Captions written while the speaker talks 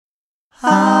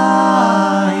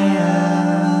I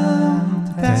am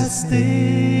testing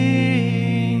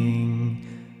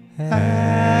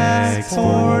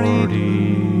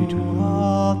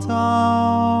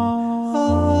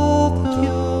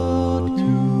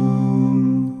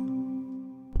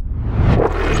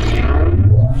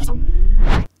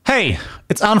Hey,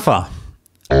 it's Anfa.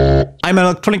 I'm an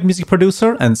electronic music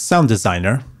producer and sound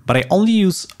designer, but I only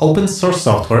use open source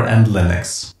software and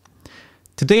Linux.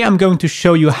 Today I'm going to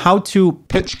show you how to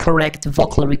pitch correct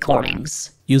vocal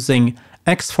recordings using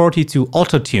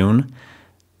x42-Autotune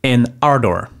in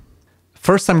Ardour.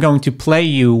 First I'm going to play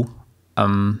you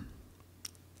a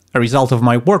result of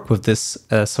my work with this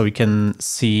so you can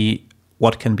see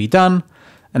what can be done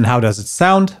and how does it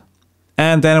sound.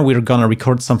 And then we're gonna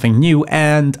record something new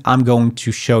and I'm going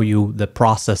to show you the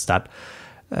process that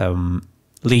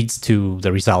leads to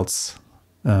the results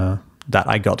that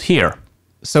I got here.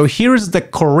 So here's the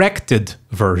corrected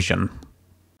version.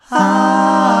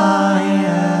 I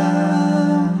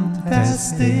am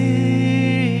testing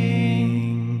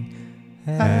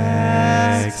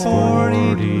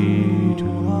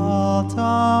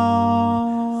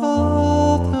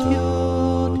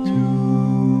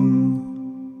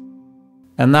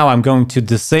And now I'm going to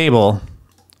disable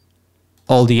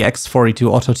all the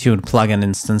x42-Autotune plugin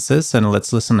instances and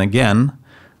let's listen again.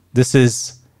 This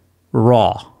is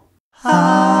raw.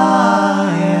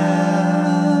 I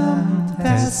am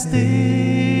testing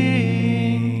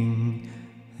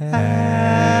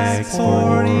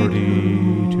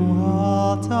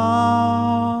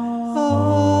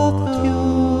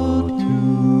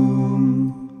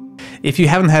x42-Autotune. If you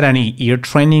haven't had any ear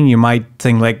training, you might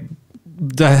think like,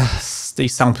 they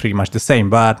sound pretty much the same,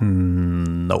 but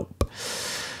nope.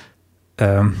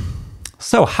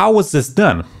 So how was this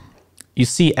done? You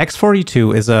see,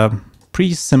 x42 is a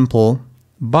pretty simple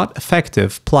but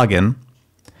effective plugin.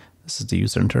 This is the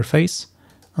user interface.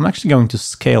 I'm actually going to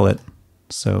scale it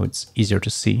so it's easier to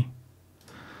see.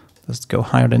 Does it go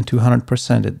higher than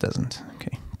 200%? It doesn't.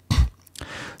 Okay.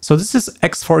 So this is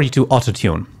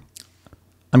x42-Autotune.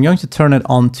 I'm going to turn it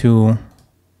on to...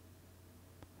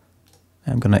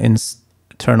 I'm going to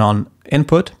turn on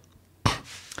input.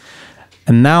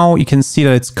 And now you can see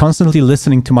that it's constantly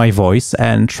listening to my voice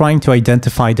and trying to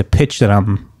identify the pitch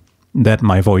that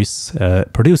my voice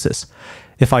produces.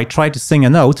 If I try to sing a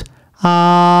note,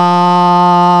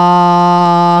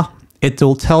 it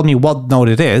will tell me what note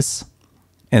it is.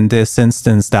 In this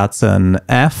instance, that's an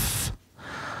F.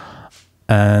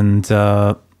 And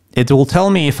it will tell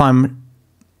me if I'm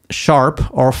sharp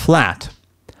or flat.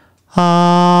 Now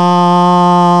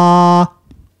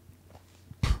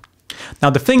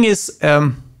the thing is,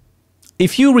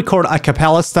 if you record a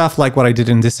cappella stuff like what I did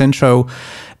in this intro,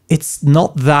 it's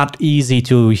not that easy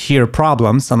to hear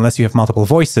problems unless you have multiple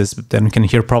voices, but then you can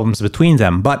hear problems between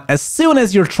them. But as soon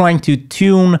as you're trying to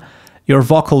tune your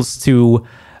vocals to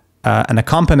an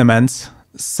accompaniment,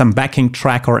 some backing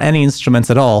track or any instruments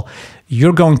at all,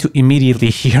 you're going to immediately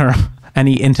hear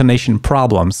any intonation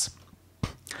problems.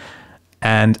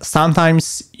 And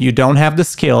sometimes you don't have the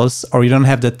skills or you don't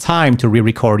have the time to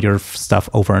re-record your stuff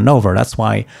over and over. That's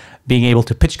why being able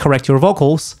to pitch correct your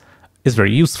vocals is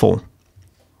very useful.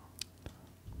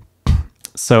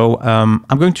 So I'm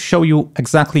going to show you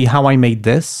exactly how I made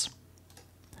this.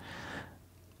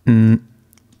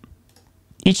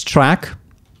 Each track,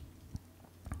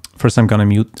 first I'm going to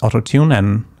mute Autotune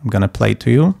and I'm going to play it to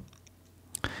you.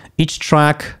 Each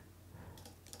track,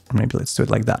 maybe let's do it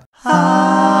like that.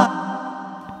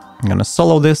 I'm going to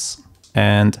solo this,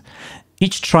 and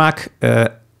each track,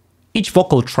 each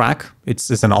vocal track,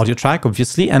 it's an audio track,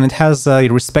 obviously, and it has a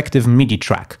respective MIDI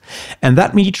track. And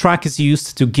that MIDI track is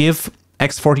used to give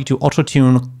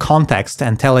x42-Autotune context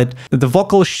and tell it that the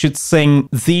vocal should sing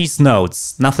these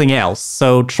notes, nothing else.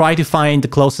 So try to find the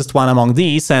closest one among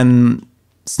these and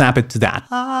snap it to that.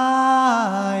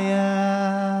 I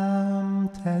am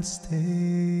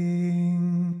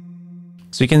testing.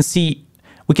 So you can see,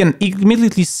 we can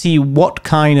immediately see what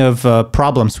kind of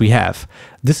problems we have.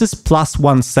 This is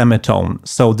 +1 semitone.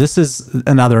 So this is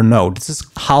another note. This is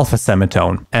half a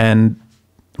semitone. And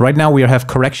right now we have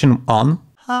correction on.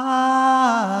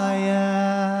 I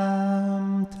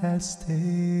am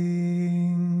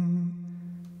testing.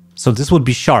 So this would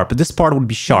be sharp. This part would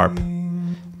be sharp,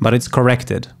 but it's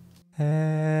corrected.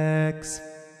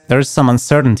 There is some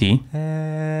uncertainty.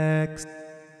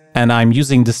 And I'm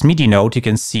using this MIDI note, you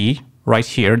can see right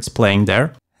here, it's playing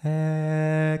there,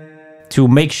 to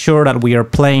make sure that we are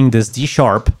playing this D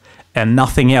sharp and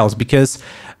nothing else, because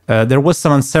there was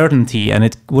some uncertainty and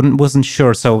it wasn't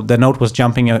sure, so the note was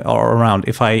jumping around.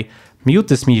 If I mute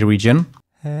this MIDI region,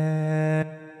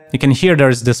 you can hear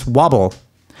there's this wobble.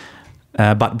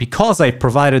 But because I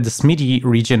provided this MIDI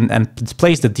region and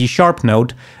placed the D sharp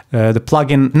note, the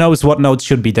plugin knows what notes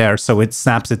should be there, so it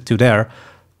snaps it to there.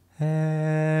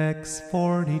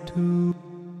 x42.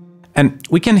 And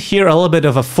we can hear a little bit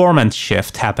of a formant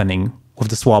shift happening with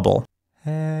this wobble.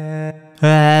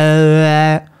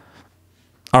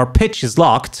 Our pitch is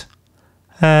locked,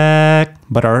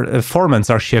 but our formants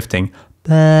are shifting.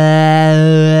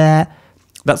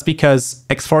 That's because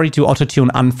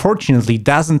x42-Autotune unfortunately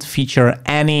doesn't feature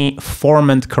any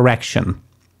formant correction.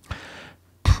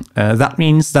 That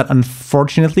means that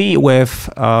unfortunately with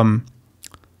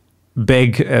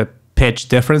big pitch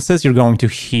differences, you're going to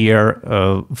hear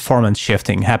formant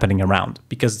shifting happening around,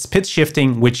 because it's pitch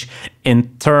shifting, which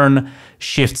in turn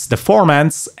shifts the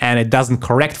formants, and it doesn't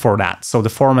correct for that. So the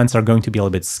formants are going to be a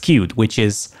little bit skewed, which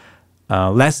is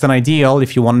less than ideal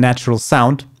if you want natural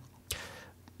sound.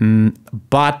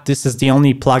 But this is the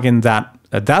only plugin that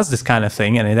does this kind of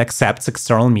thing, and it accepts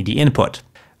external MIDI input.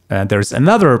 There's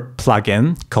another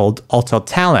plugin called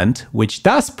Autotalent, which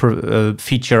does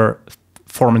feature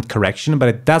formant correction, but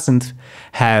it doesn't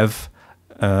have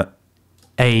a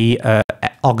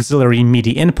auxiliary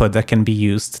MIDI input that can be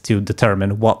used to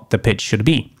determine what the pitch should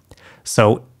be.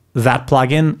 So that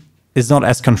plugin is not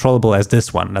as controllable as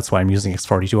this one. That's why I'm using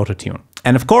x42-Autotune.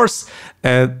 And of course,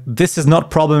 this is not a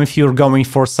problem if you're going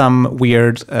for some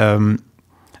weird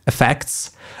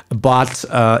effects, but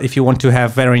if you want to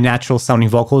have very natural sounding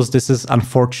vocals, this is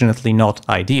unfortunately not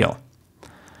ideal.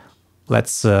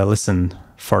 Let's listen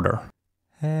further.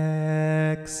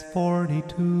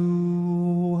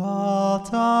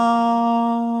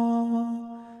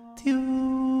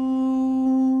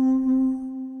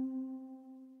 x42-Autotune.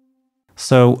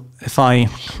 So if I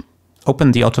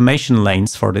open the automation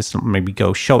lanes for this, maybe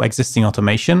go show existing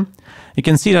automation, you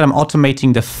can see that I'm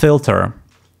automating the filter.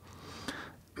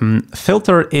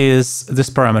 Filter is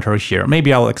this parameter here.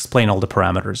 Maybe I'll explain all the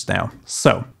parameters now.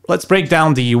 So let's break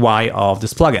down the UI of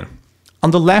this plugin. On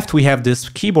the left, we have this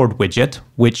keyboard widget,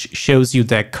 which shows you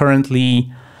the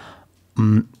currently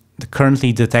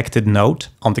detected note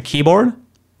on the keyboard.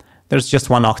 There's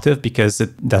just one octave because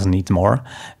it doesn't need more.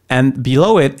 And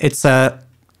below it, it's a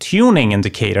tuning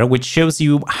indicator, which shows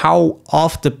you how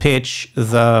off the pitch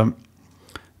the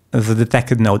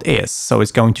detected note is. So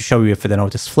it's going to show you if the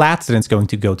note is flat, then it's going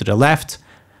to go to the left.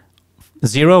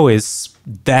 0 is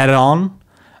dead on.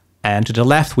 And to the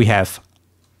left, we have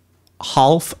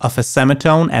half of a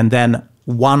semitone and then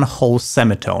one whole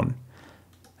semitone.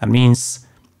 That means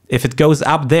if it goes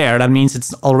up there, that means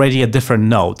it's already a different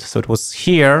note. So it was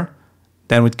here,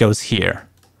 then it goes here.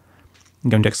 I'm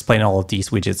going to explain all of these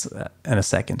widgets in a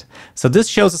second. So this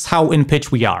shows us how in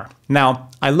pitch we are. Now,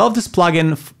 I love this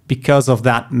plugin because of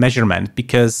that measurement,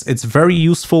 because it's very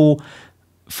useful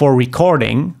for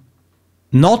recording,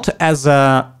 not as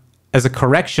a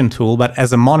correction tool, but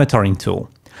as a monitoring tool.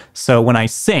 So when I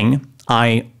sing,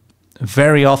 I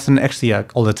very often, actually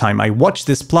all the time, I watch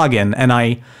this plugin and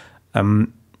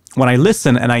when I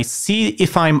listen and I see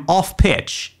if I'm off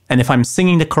pitch and if I'm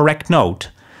singing the correct note,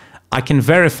 I can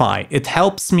verify. It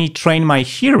helps me train my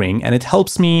hearing, and it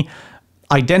helps me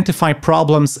identify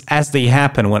problems as they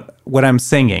happen when I'm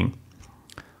singing.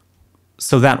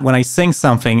 So that when I sing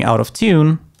something out of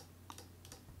tune,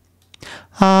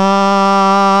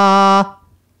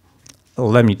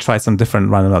 let me try some different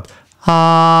random note.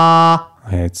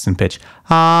 Okay, it's in pitch.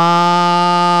 If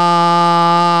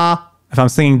I'm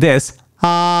singing this,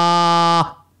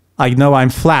 I know I'm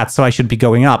flat, so I should be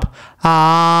going up.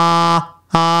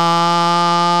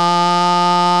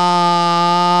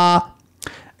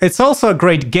 It's also a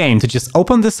great game to just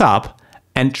open this up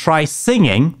and try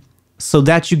singing so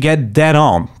that you get dead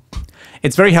on.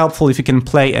 It's very helpful if you can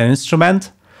play an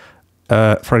instrument.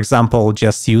 For example,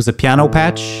 just use a piano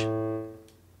patch.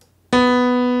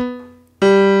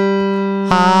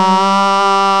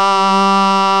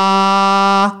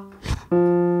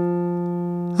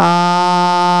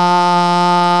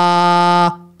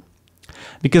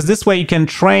 Because this way you can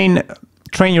train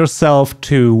yourself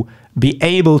to be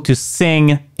able to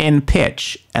sing in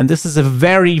pitch. And this is a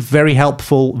very, very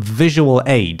helpful visual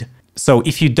aid. So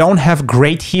if you don't have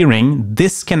great hearing,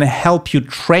 this can help you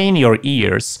train your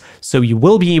ears so you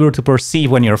will be able to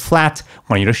perceive when you're flat,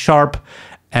 when you're sharp,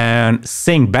 and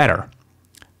sing better.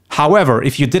 However,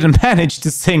 if you didn't manage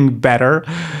to sing better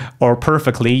or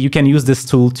perfectly, you can use this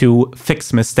tool to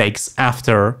fix mistakes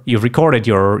after you've recorded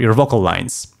your vocal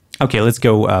lines. Okay, let's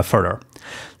go further.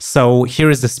 So here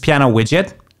is this piano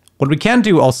widget. What we can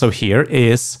do also here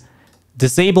is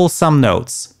disable some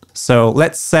notes. So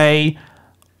let's say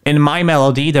in my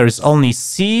melody, there's only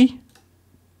C,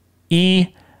 E,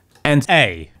 and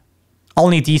A.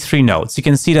 only these three notes. You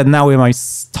can see that now when I'm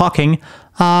talking,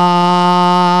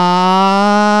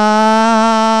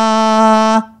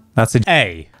 that's an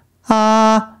A.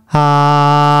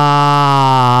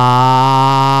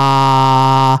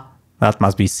 That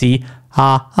must be C.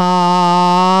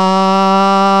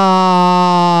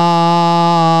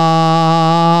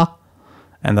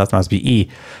 And that must be E.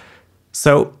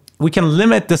 So we can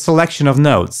limit the selection of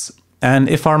notes. And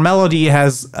if our melody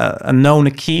has a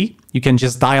known key, you can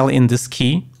just dial in this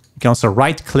key. You can also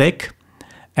right click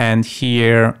and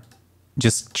here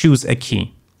just choose a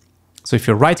key. So if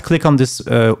you right click on this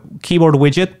keyboard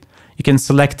widget, you can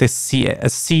select a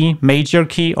C major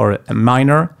key or a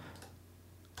minor,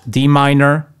 D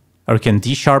minor, or you can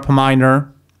D sharp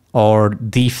minor or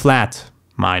D flat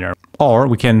minor. Or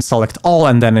we can select all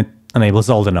and then it enables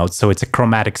all the notes. So it's a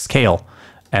chromatic scale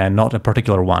and not a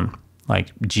particular one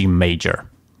like G major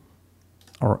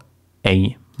or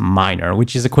A minor,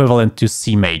 which is equivalent to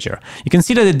C major. You can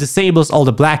see that it disables all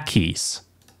the black keys.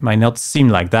 Might not seem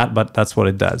like that, but that's what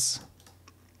it does.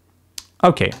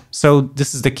 Okay, so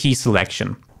this is the key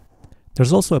selection.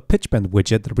 There's also a pitch bend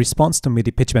widget that responds to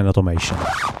MIDI pitch bend automation.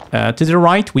 To the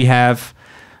right, we have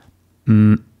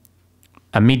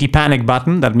a MIDI panic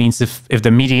button. That means if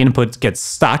the MIDI input gets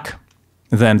stuck,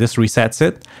 then this resets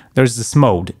it. There's this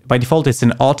mode. By default, it's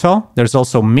in auto. There's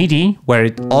also MIDI, where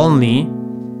it only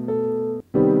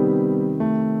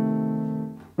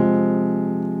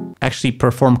actually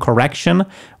perform correction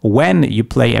when you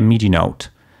play a MIDI note.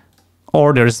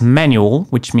 Or there's manual,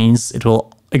 which means it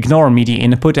will ignore MIDI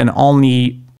input and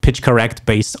only pitch correct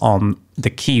based on the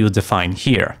key you define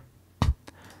here.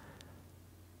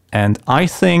 And I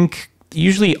think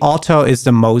usually auto is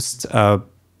the most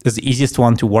is the easiest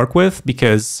one to work with,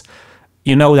 because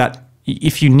you know that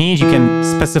if you need, you can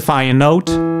specify a note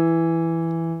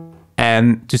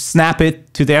and to snap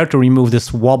it to there to remove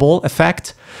this wobble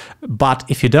effect. But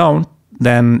if you don't,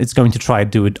 then it's going to try to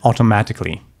do it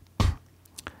automatically.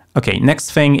 Okay,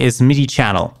 next thing is MIDI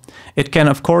channel. It can,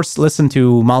 of course, listen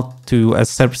to a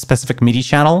specific MIDI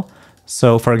channel.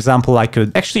 So, for example, I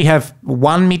could actually have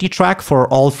one MIDI track for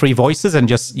all three voices and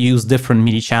just use different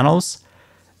MIDI channels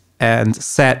and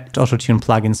set Autotune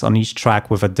plugins on each track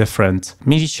with a different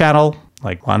MIDI channel,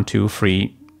 like 1, 2,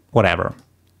 3, whatever.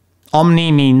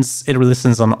 Omni means it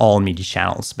listens on all MIDI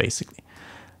channels, basically.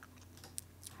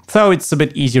 So it's a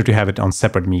bit easier to have it on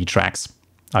separate MIDI tracks,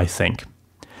 I think.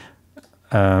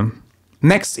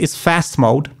 Next is fast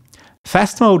mode.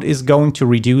 Fast mode is going to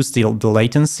reduce the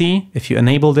latency. If you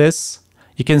enable this,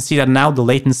 you can see that now the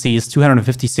latency is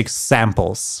 256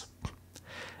 samples.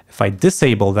 If I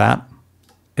disable that,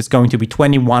 it's going to be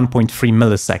 21.3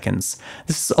 milliseconds.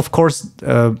 This is, of course,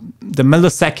 the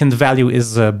millisecond value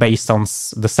is based on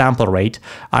the sample rate.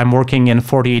 I'm working in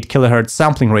 48 kilohertz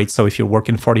sampling rate, so if you work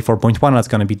in 44.1, that's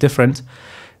going to be different.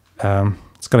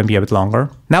 It's going to be a bit longer.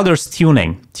 Now there's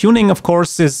tuning. Tuning, of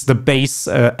course, is the bass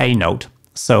A note.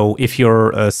 So if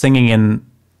you're singing in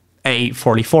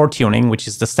A44 tuning, which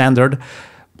is the standard,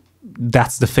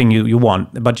 that's the thing you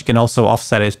want. But you can also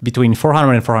offset it between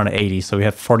 400 and 480. So you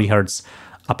have 40 hertz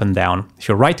up and down. If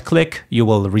you right click, you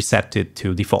will reset it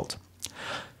to default.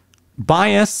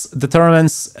 Bias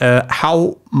determines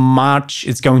how much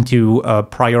it's going to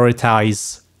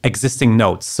prioritize existing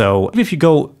notes. So if you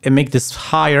go and make this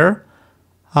higher,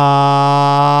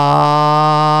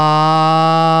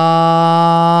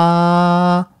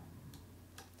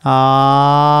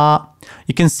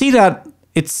 you can see that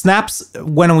it snaps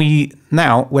when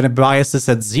a bias is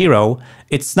at 0,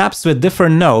 it snaps to a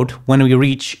different note when we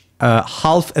reach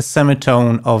half a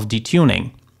semitone of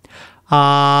detuning.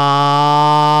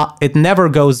 It never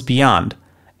goes beyond.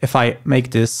 If I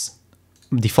make this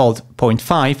default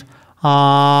 0.5,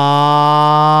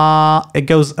 it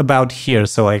goes about here,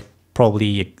 so like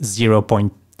probably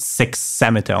 0.6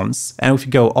 semitones. And if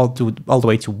you go all the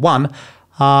way to 1,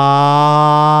 I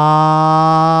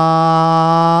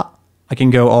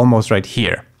can go almost right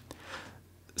here.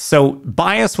 So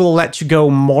bias will let you go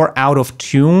more out of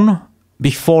tune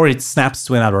before it snaps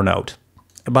to another note.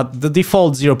 But the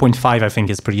default 0.5 I think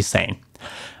is pretty sane.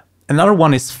 Another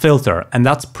one is filter, and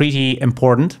that's pretty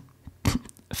important.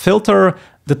 Filter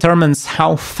determines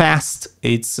how fast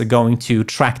it's going to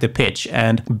track the pitch,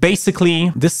 and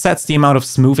basically this sets the amount of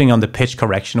smoothing on the pitch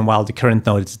correction while the current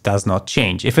note does not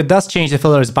change. If it does change, the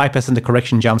filter is bypassed and the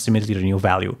correction jumps immediately to the new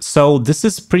value. So this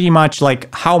is pretty much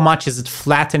like how much is it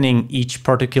flattening each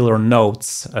particular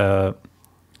note's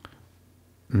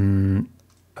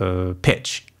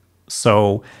pitch.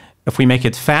 So If we make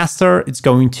it faster, it's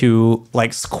going to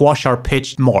like squash our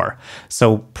pitch more.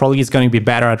 So probably it's going to be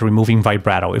better at removing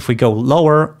vibrato. If we go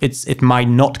lower, it might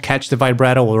not catch the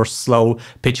vibrato or slow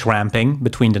pitch ramping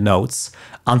between the notes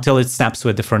until it snaps to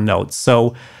a different note.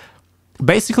 So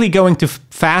basically going too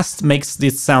fast makes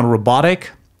this sound robotic.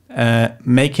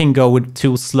 Making go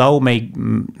too slow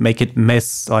make it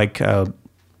miss like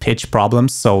pitch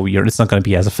problems. So it's not going to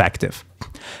be as effective.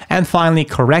 And finally,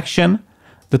 correction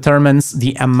determines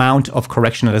the amount of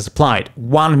correction that is applied.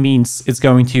 One means it's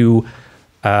going to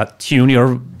tune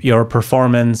your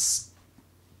performance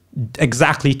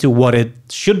exactly to what it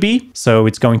should be. So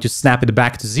it's going to snap it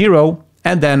back to 0.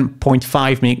 And then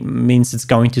 0.5 means it's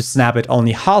going to snap it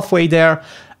only halfway there.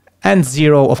 And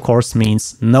 0, of course,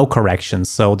 means no correction.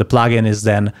 So the plugin is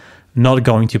then not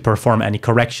going to perform any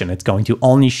correction. It's going to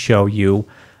only show you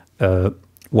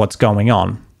what's going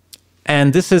on.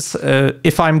 And this is,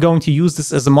 if I'm going to use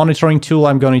this as a monitoring tool,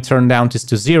 I'm going to turn down this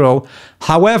to 0.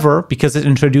 However, because it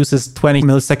introduces 20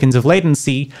 milliseconds of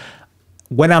latency,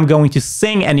 when I'm going to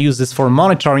sing and use this for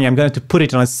monitoring, I'm going to put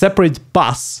it on a separate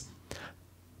bus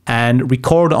and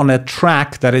record on a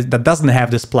track that doesn't have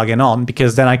this plugin on,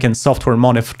 because then I can software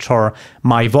monitor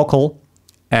my vocal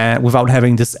without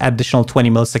having this additional 20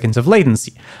 milliseconds of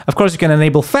latency. Of course, you can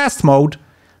enable fast mode,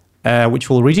 which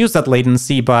will reduce that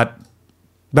latency, but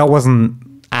that wasn't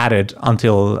added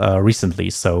until recently,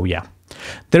 so yeah.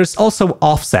 There's also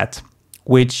offset,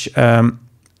 which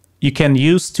you can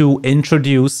use to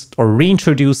introduce or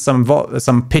reintroduce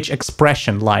some pitch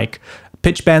expression like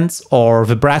pitch bends or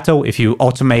vibrato if you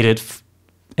automate it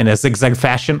in a zigzag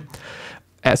fashion.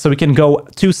 So we can go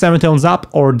 2 semitones up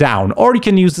or down, or you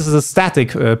can use this as a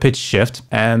static pitch shift,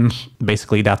 and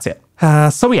basically that's it.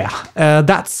 So yeah,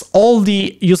 that's all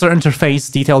the user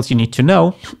interface details you need to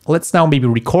know. Let's now maybe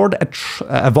record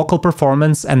a vocal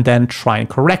performance and then try and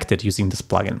correct it using this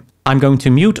plugin. I'm going to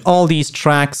mute all these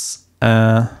tracks,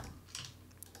 or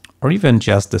even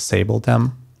just disable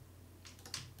them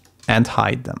and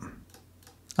hide them.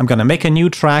 I'm going to make a new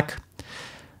track.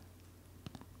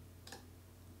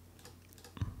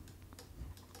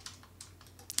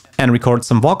 And record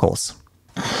some vocals.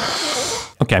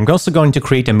 Okay, I'm also going to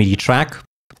create a MIDI track.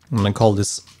 I'm going to call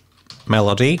this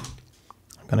melody.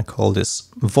 I'm going to call this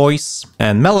voice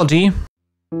and melody.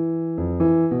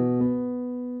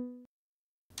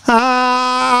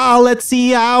 Let's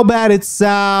see how bad it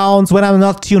sounds when I'm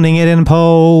not tuning it in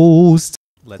post.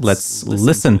 Let's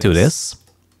listen to this.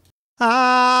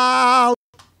 What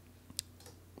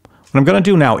I'm going to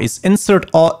do now is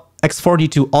insert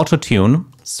x42-Autotune.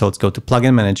 So let's go to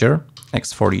Plugin Manager,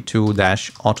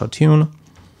 x42-Autotune.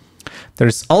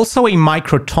 There's also a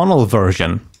microtonal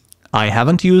version. I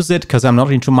haven't used it because I'm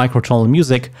not into microtonal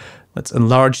music. Let's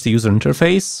enlarge the user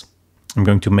interface. I'm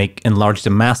going to enlarge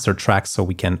the master track so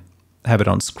we can have it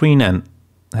on screen and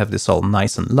have this all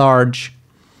nice and large.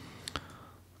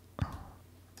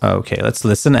 Okay, let's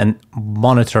listen and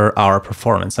monitor our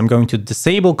performance. I'm going to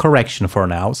disable correction for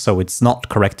now, so it's not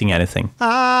correcting anything.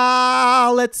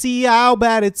 Let's see how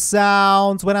bad it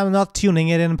sounds when I'm not tuning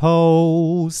it in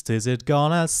post. Is it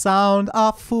gonna sound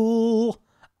awful?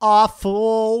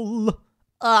 Awful?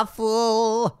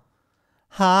 Awful?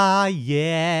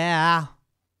 Yeah.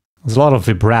 There's a lot of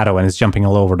vibrato and it's jumping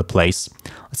all over the place.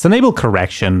 Let's enable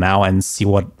correction now and see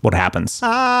what happens.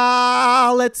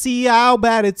 Let's see how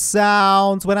bad it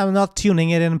sounds when I'm not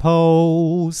tuning it in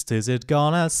post. Is it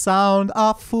gonna sound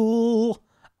awful?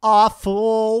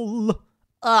 Awful?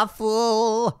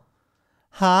 Awful?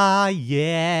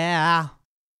 Yeah.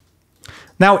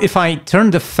 Now, if I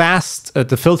turn the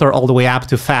filter all the way up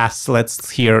to fast, let's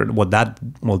hear what that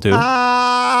will do.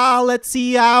 Let's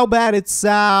see how bad it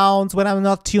sounds when I'm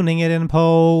not tuning it in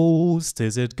post.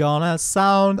 Is it gonna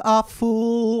sound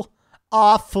awful?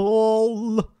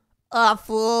 Awful?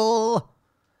 Awful?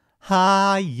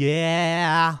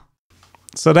 Yeah.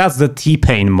 So that's the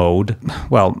T-Pain mode.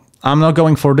 Well, I'm not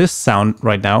going for this sound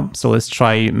right now, so let's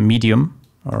try medium.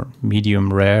 Or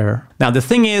medium rare. Now the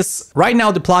thing is, right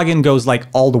now the plugin goes like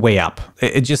all the way up.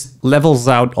 It just levels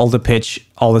out all the pitch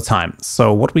all the time.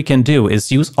 So what we can do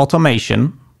is use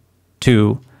automation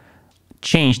to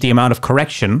change the amount of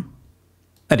correction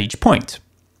at each point,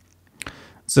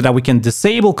 so that we can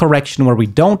disable correction where we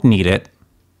don't need it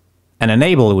and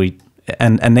enable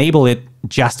it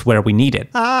just where we need it.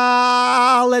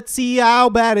 Let's see how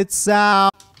bad it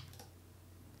sounds.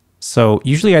 So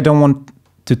usually I don't want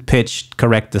to pitch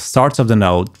correct the starts of the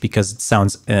note because it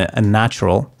sounds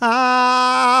unnatural.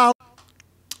 And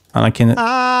I can...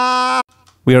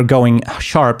 we are going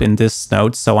sharp in this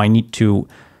note, so I need to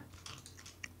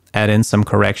add in some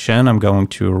correction. I'm going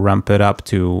to ramp it up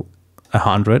to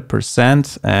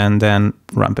 100%, and then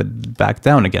ramp it back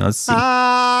down again. Let's see.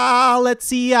 Let's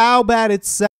see how bad it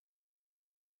sounds.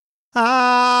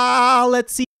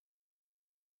 Let's see.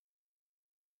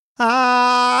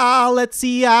 Let's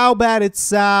see how bad it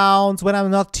sounds when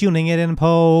I'm not tuning it in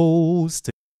post.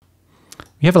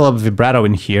 We have a lot of vibrato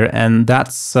in here, and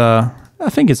that's, I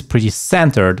think it's pretty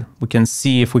centered. We can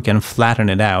see if we can flatten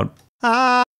it out.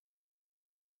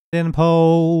 In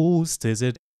post, is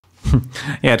it?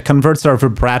 Yeah, it converts our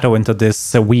vibrato into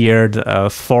this weird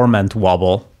formant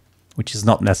wobble, which is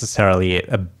not necessarily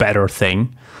a better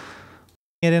thing.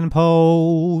 It in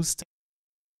post.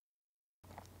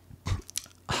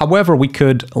 However, we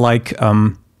could like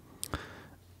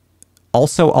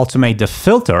also automate the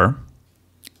filter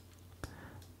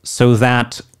so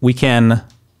that we can,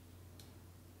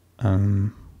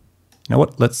 you know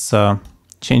what, let's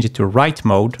change it to write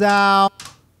mode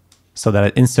so that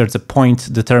it inserts a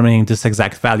point determining this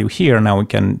exact value here. Now we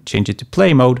can change it to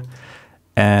play mode.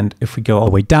 And if we go all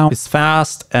the way down, it's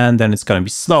fast, and then it's going to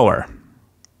be slower.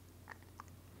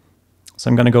 So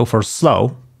I'm going to go for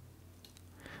slow.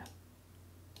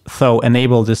 So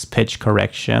enable this pitch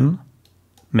correction,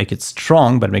 make it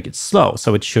strong, but make it slow.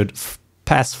 So it should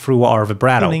pass through our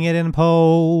vibrato. Tuning it in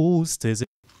post, is it?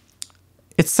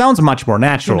 It sounds much more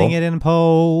natural. Tuning it in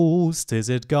post, is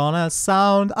it gonna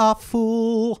sound a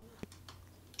fool?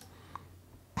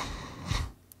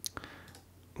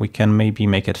 We can maybe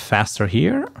make it faster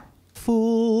here.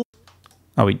 Fool.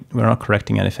 Oh, we're not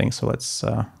correcting anything, so let's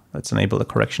enable the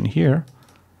correction here.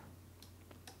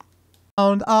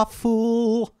 Sound a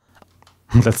fool.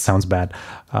 That sounds bad.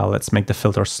 Let's make the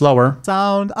filter slower.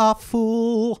 Sound a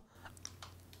fool.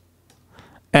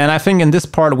 And I think in this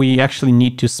part we actually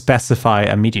need to specify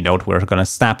a MIDI note we're going to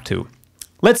snap to.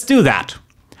 Let's do that.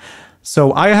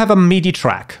 So I have a MIDI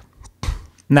track.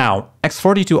 Now,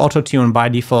 x42-Autotune by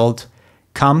default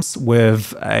comes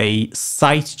with a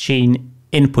sidechain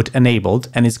input enabled,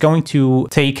 and it's going to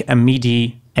take a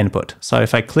MIDI input. So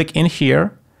if I click in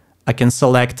here, I can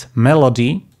select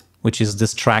melody, which is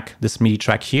this track, this MIDI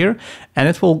track here, and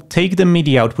it will take the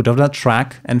MIDI output of that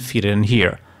track and feed it in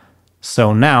here.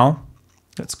 So now,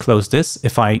 let's close this.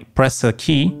 If I press a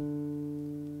key,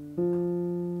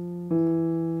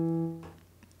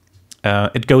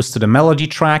 it goes to the melody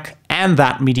track, and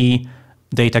that MIDI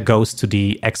data goes to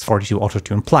the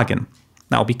x42-Autotune plugin.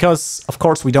 Now, because, of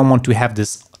course, we don't want to have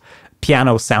this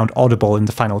piano sound audible in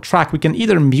the final track, we can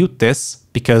either mute this,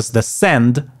 because the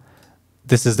send,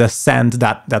 this is the send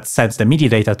that sends the MIDI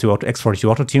data to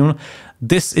x42-Autotune.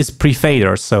 This is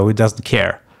pre-fader, so it doesn't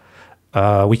care.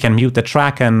 We can mute the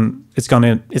track, and it's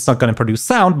not gonna produce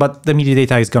sound, but the MIDI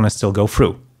data is gonna still go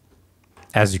through,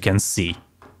 as you can see.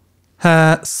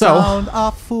 Sound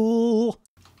a fool.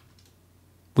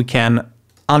 We can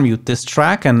unmute this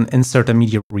track and insert a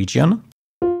MIDI region.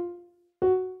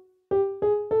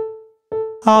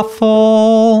 A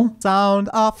fool. Sound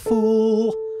a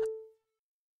fool.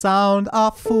 Sound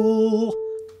a fool.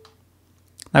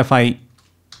 Now if I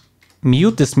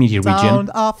mute this MIDI region,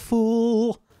 Sound a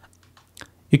fool.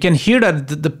 you can hear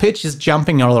that the pitch is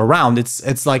jumping all around.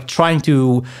 It's like trying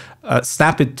to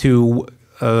snap it to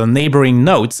neighboring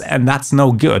notes, and that's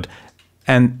no good.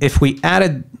 And if we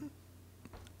added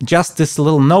just this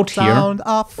little note here, Sound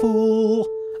a fool.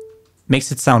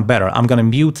 makes it sound better. I'm gonna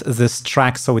mute this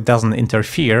track so it doesn't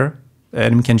interfere,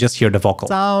 and we can just hear the vocal.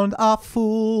 Sound a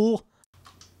fool.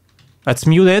 Let's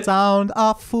mute it. Sound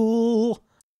a fool.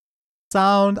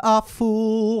 Sound a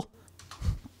fool.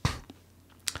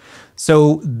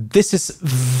 So this is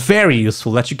very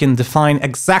useful that you can define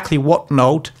exactly what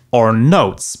note or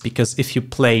notes, because if you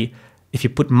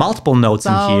put multiple notes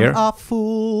in here, Sound a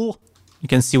fool. you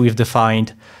can see we've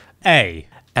defined A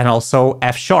and also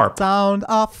F sharp. Sound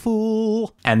a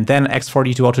fool. And then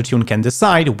x42-Autotune can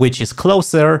decide which is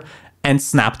closer and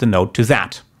snap the note to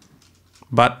that.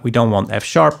 But we don't want F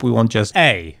sharp, we want just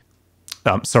A.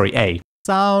 A.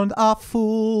 Sound a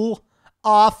fool.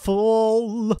 A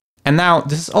fool. And now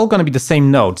this is all going to be the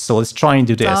same note, so let's try and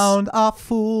do this. Sound a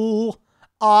fool.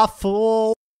 A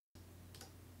fool.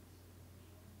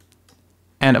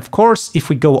 And of course, if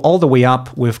we go all the way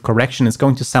up with correction, it's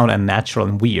going to sound unnatural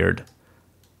and weird.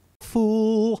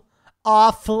 Fool.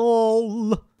 A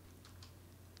fool.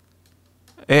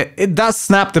 It does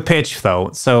snap the pitch though,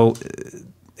 so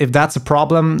if that's a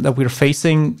problem that we're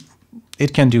facing,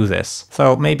 it can do this.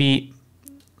 So maybe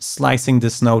slicing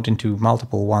this note into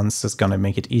multiple ones is gonna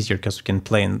make it easier because we can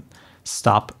play and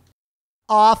stop.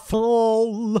 A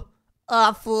fool.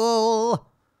 A fool.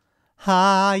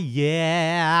 Ah,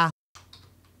 yeah.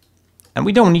 And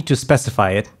we don't need to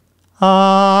specify it.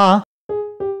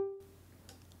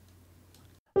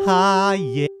 Ah,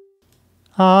 yeah.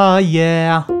 Ah,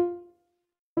 yeah.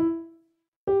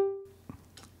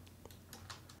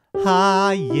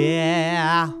 Ah,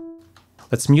 yeah.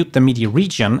 Let's mute the MIDI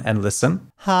region and listen.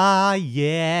 Ah,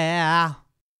 yeah.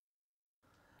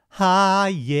 Ah,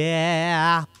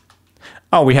 yeah.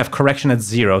 Oh, we have correction at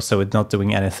 0, so it's not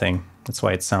doing anything. That's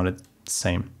why it sounded the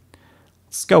same.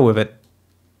 Let's go with it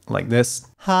like this.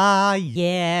 Ah,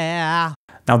 yeah.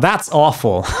 Now that's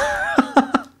awful.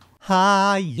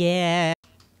 Ah, yeah.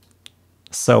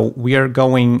 So we are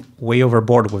going way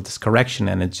overboard with this correction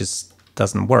and it just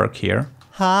doesn't work here.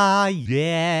 Ah,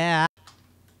 yeah.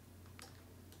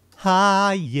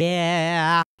 Ah,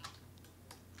 yeah.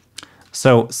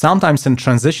 So sometimes in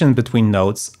transition between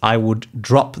notes, I would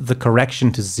drop the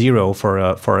correction to 0 for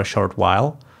a short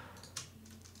while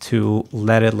to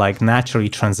let it like naturally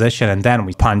transition, and then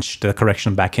we punch the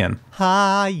correction back in.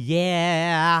 Ah,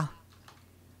 yeah.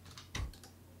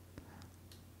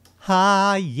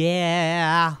 Ah,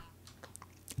 yeah.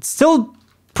 It's still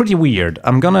pretty weird.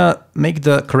 I'm gonna make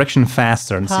the correction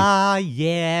faster and see. Ah,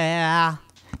 yeah.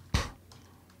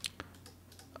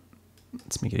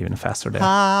 Let's make it even faster there.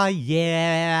 Ah,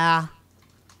 yeah.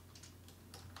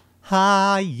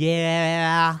 Ah,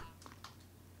 yeah.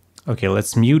 Okay,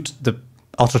 let's mute the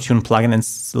Autotune plugin and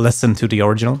listen to the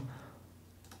original.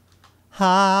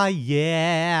 Ah,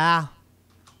 yeah.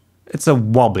 It's a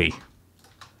wobbly.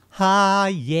 Ah,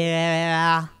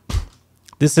 yeah.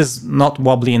 This is not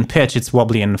wobbly in pitch, it's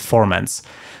wobbly in formants.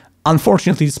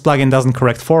 Unfortunately, this plugin doesn't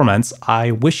correct formants.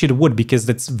 I wish it would, because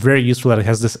it's very useful that it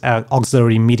has this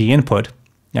auxiliary MIDI input,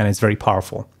 and it's very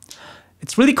powerful.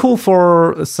 It's really cool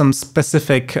for some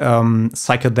specific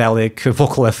psychedelic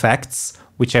vocal effects,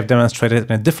 which I've demonstrated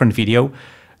in a different video,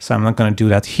 so I'm not going to do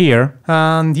that here.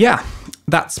 And yeah,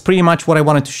 that's pretty much what I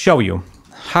wanted to show you.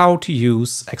 How to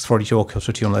use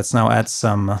x42-Autotune. Let's now add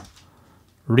some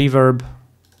reverb.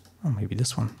 Oh, maybe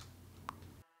this one.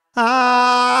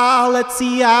 Ah, let's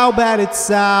see how bad it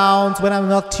sounds when I'm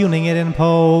not tuning it in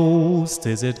post.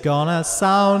 Is it gonna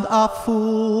sound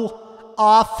awful,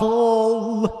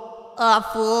 awful,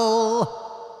 awful?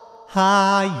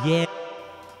 Ah, yeah.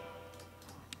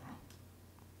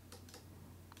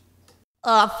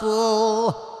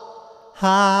 Awful.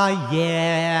 Ah,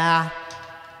 yeah.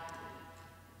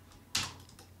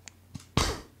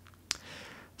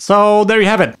 So there you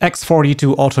have it,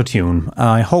 x42-Autotune.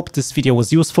 I hope this video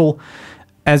was useful.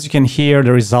 As you can hear,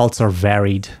 the results are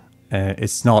varied.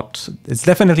 It's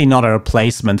definitely not a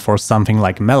replacement for something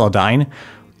like Melodyne,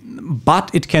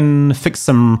 but it can fix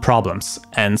some problems.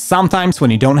 And sometimes when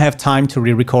you don't have time to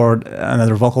re-record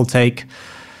another vocal take,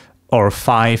 or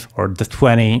 5 or the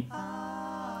 20,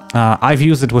 I've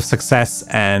used it with success,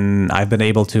 and I've been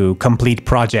able to complete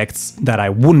projects that I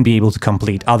wouldn't be able to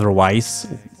complete otherwise,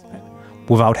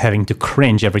 without having to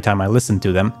cringe every time I listen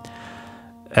to them.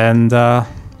 And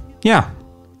yeah,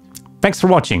 thanks for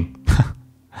watching.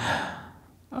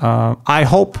 I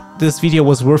hope this video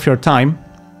was worth your time.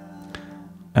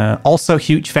 Also,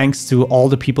 huge thanks to all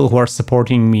the people who are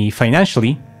supporting me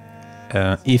financially.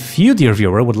 If you, dear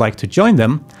viewer, would like to join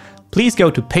them, please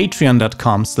go to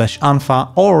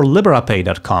patreon.com/anfa or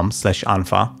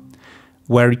liberapay.com/anfa,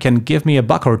 where you can give me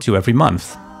 $1 or $2 every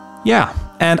month. Yeah,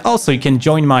 and also you can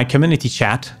join my community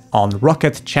chat on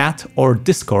Rocket Chat or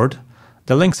Discord.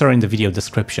 The links are in the video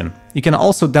description. You can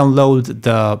also download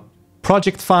the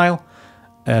project file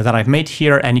that I've made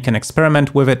here, and you can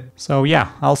experiment with it. So yeah,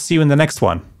 I'll see you in the next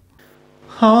one.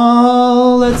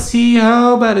 Oh, let's see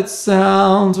how bad it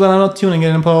sounds when I'm not tuning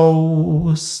it in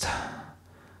post.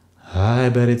 I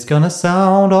bet it's gonna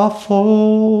sound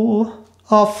awful,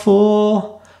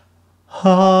 awful.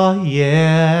 Oh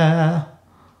yeah.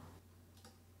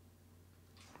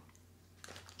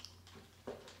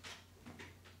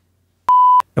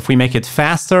 If we make it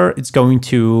faster, it's going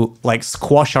to like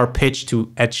squash our pitch to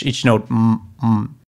each note.